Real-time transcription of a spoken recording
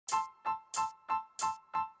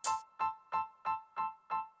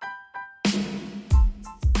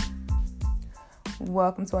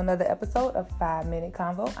Welcome to another episode of 5 Minute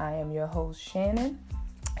Convo. I am your host, Shannon.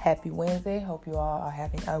 Happy Wednesday. Hope you all are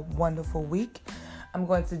having a wonderful week. I'm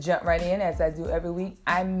going to jump right in as I do every week.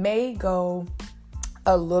 I may go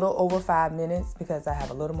a little over 5 minutes because I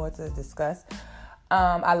have a little more to discuss.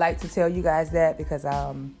 I like to tell you guys that because,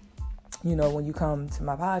 when you come to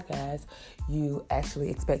my podcast, you actually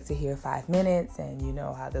expect to hear 5 minutes, and you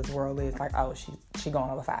know how this world is like, oh, she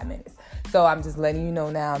going over 5 minutes. So I'm just letting you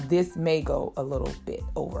know now, this may go a little bit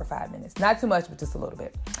over 5 minutes. Not too much, but just a little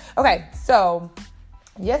bit. Okay, so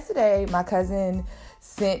yesterday, my cousin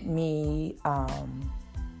sent me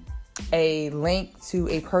a link to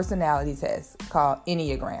a personality test called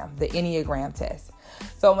Enneagram, the Enneagram test.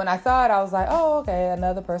 So when I saw it, I was like, oh, okay,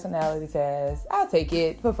 another personality test. I'll take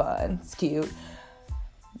it for fun. It's cute.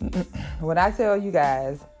 When I tell you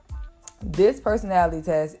guys, this personality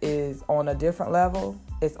test is on a different level.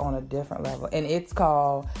 It's on a different level. And it's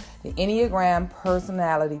called the Enneagram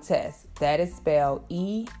Personality Test. That is spelled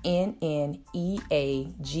Enneagram.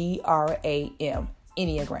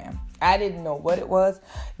 Enneagram. I didn't know what it was.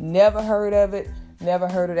 Never heard of it. Never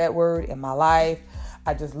heard of that word in my life.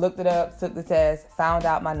 I just looked it up, took the test, found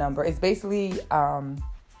out my number. It's basically 9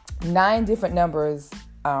 different numbers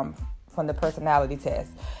from the personality test.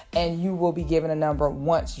 And you will be given a number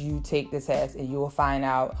once you take the test, and you will find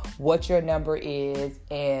out what your number is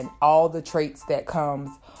and all the traits that comes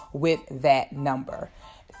with that number.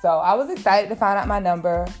 So I was excited to find out my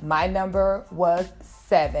number. My number was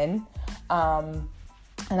 7.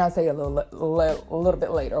 And I'll tell you a little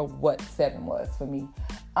bit later what 7 was for me.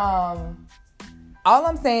 All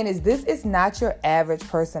I'm saying is this is not your average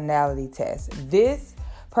personality test. This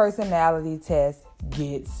personality test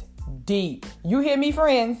gets deep. You hear me,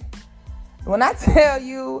 friends? When I tell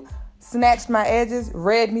you snatched my edges,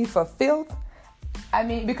 read me for filth, I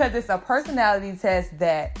mean, because it's a personality test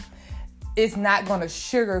that it's not going to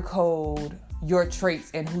sugarcoat your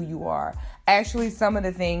traits and who you are. Actually, some of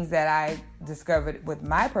the things that I discovered with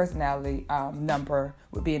my personality number,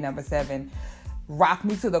 with being number 7, rock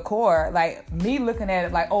me to the core. Like, me looking at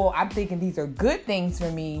it like, oh, I'm thinking these are good things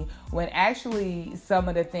for me, when actually some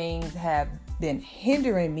of the things have been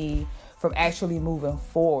hindering me from actually moving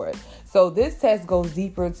forward. So this test goes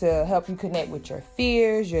deeper to help you connect with your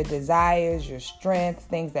fears, your desires, your strengths,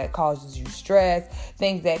 things that causes you stress,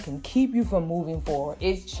 things that can keep you from moving forward.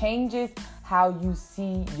 It changes how you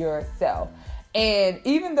see yourself. And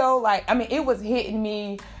even though, it was hitting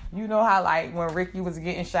me. You know how, when Ricky was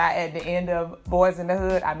getting shot at the end of Boys in the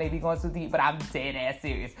Hood, I may be going too deep, but I'm dead ass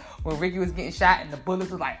serious. When Ricky was getting shot and the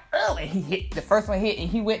bullets was and he hit, the first one hit and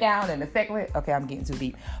he went down, and the second one, okay, I'm getting too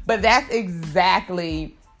deep. But that's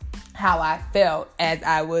exactly how I felt as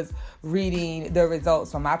I was reading the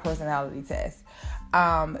results from my personality test.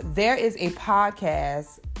 There is a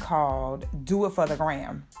podcast called Do It for the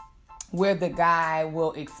Gram, where the guy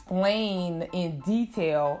will explain in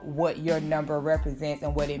detail what your number represents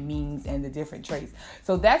and what it means and the different traits.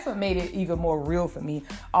 So that's what made it even more real for me.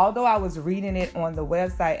 Although I was reading it on the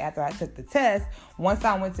website after I took the test, once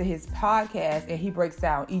I went to his podcast and he breaks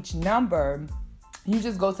down each number, you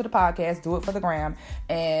just go to the podcast, Do It for the Gram,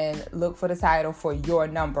 and look for the title for your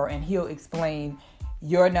number, and he'll explain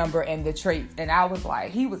your number and the traits. And I was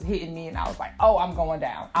like, he was hitting me, and I was like, oh, I'm going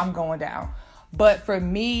down. But for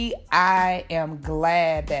me, I am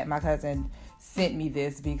glad that my cousin sent me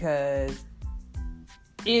this, because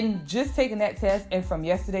in just taking that test and from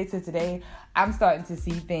yesterday to today, I'm starting to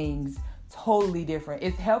see things totally different.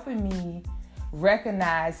 It's helping me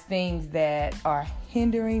recognize things that are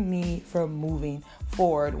hindering me from moving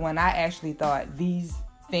forward, when I actually thought these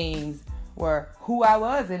things were who I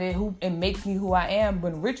was, and it makes me who I am,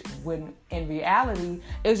 when in reality,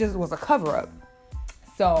 it was a cover-up.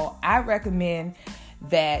 So I recommend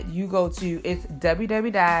that you go to, it's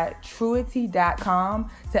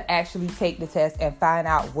www.truity.com to actually take the test and find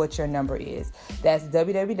out what your number is. That's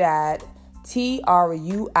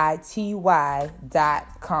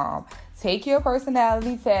www.truity.com. Take your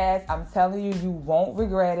personality test. I'm telling you, you won't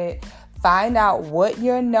regret it. Find out what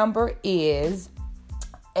your number is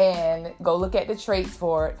and go look at the traits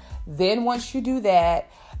for it. Then once you do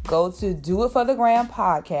that, go to Do It for the Gram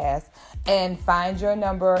podcast and find your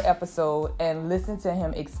number episode and listen to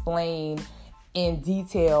him explain in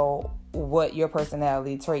detail what your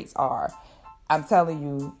personality traits are. I'm telling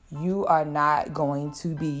you, you are not going to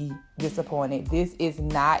be disappointed. This is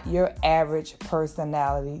not your average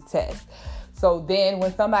personality test. So then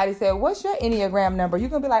when somebody said, what's your Enneagram number? You're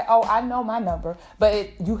going to be like, oh, I know my number.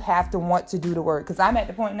 But you have to want to do the work. Because I'm at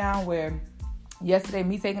the point now where yesterday,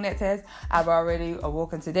 me taking that test, I've already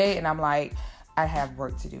awoken today, and I'm like, I have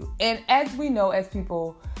work to do. And as we know, as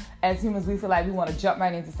people, as humans, we feel like we want to jump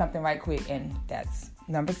right into something right quick. And that's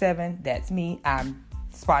number 7. That's me. I'm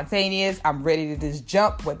spontaneous. I'm ready to just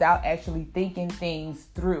jump without actually thinking things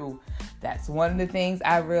through. That's one of the things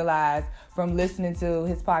I realized from listening to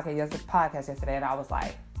his podcast yesterday. And I was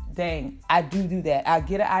like, dang, I do that. I'll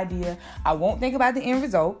get an idea. I won't think about the end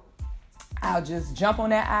result. I'll just jump on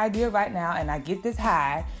that idea right now and I get this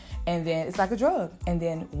high. And then it's like a drug. And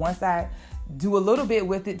then once I do a little bit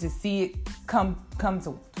with it to see it come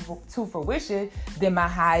to fruition, then my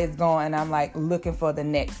high is gone and I'm like looking for the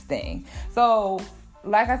next thing. So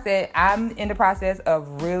like I said, I'm in the process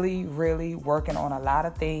of really, really working on a lot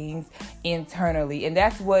of things internally. And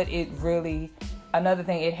that's what another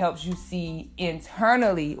thing, it helps you see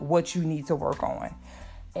internally what you need to work on.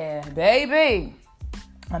 And baby,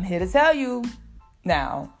 I'm here to tell you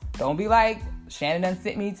now, don't be like, Shannon done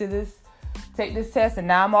sent me to take this test and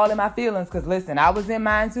now I'm all in my feelings. Because listen, I was in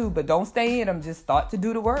mine too, but don't stay in them. Just start to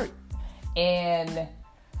do the work and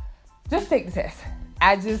just take the test.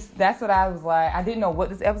 That's what I was like. I didn't know what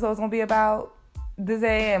this episode was going to be about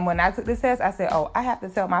today. And when I took this test, I said, I have to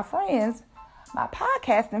tell my friends, my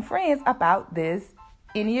podcasting friends, about this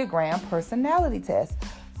Enneagram personality test.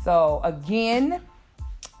 So again,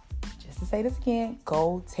 to say this again,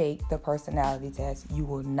 go take the personality test. You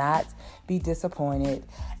will not be disappointed.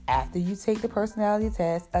 After you take the personality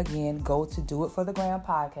test, again, go to Do It For The Gram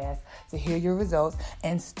podcast to hear your results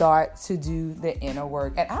and start to do the inner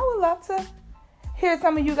work. And I would love to hear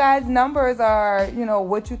some of you guys' numbers or,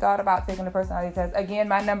 what you thought about taking the personality test. Again,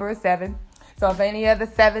 my number is 7. So if any other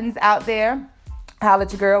 7s out there, holla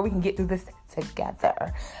at your girl. We can get through this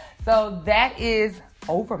together. So that is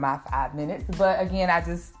over my 5 minutes. But again,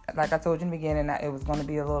 like I told you in the beginning, it was going to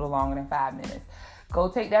be a little longer than 5 minutes. Go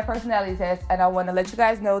take that personality test. And I want to let you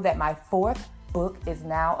guys know that my 4th book is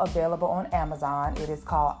now available on Amazon. It is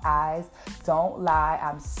called Eyes Don't Lie.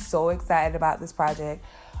 I'm so excited about this project.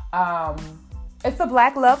 It's a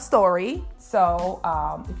Black love story. So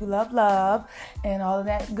if you love love and all of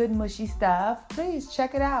that good mushy stuff, please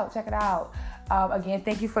check it out. Again,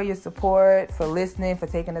 thank you for your support, for listening, for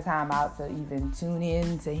taking the time out to even tune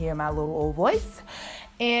in to hear my little old voice.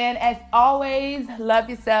 And as always, love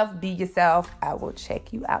yourself, be yourself. I will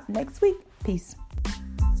check you out next week. Peace.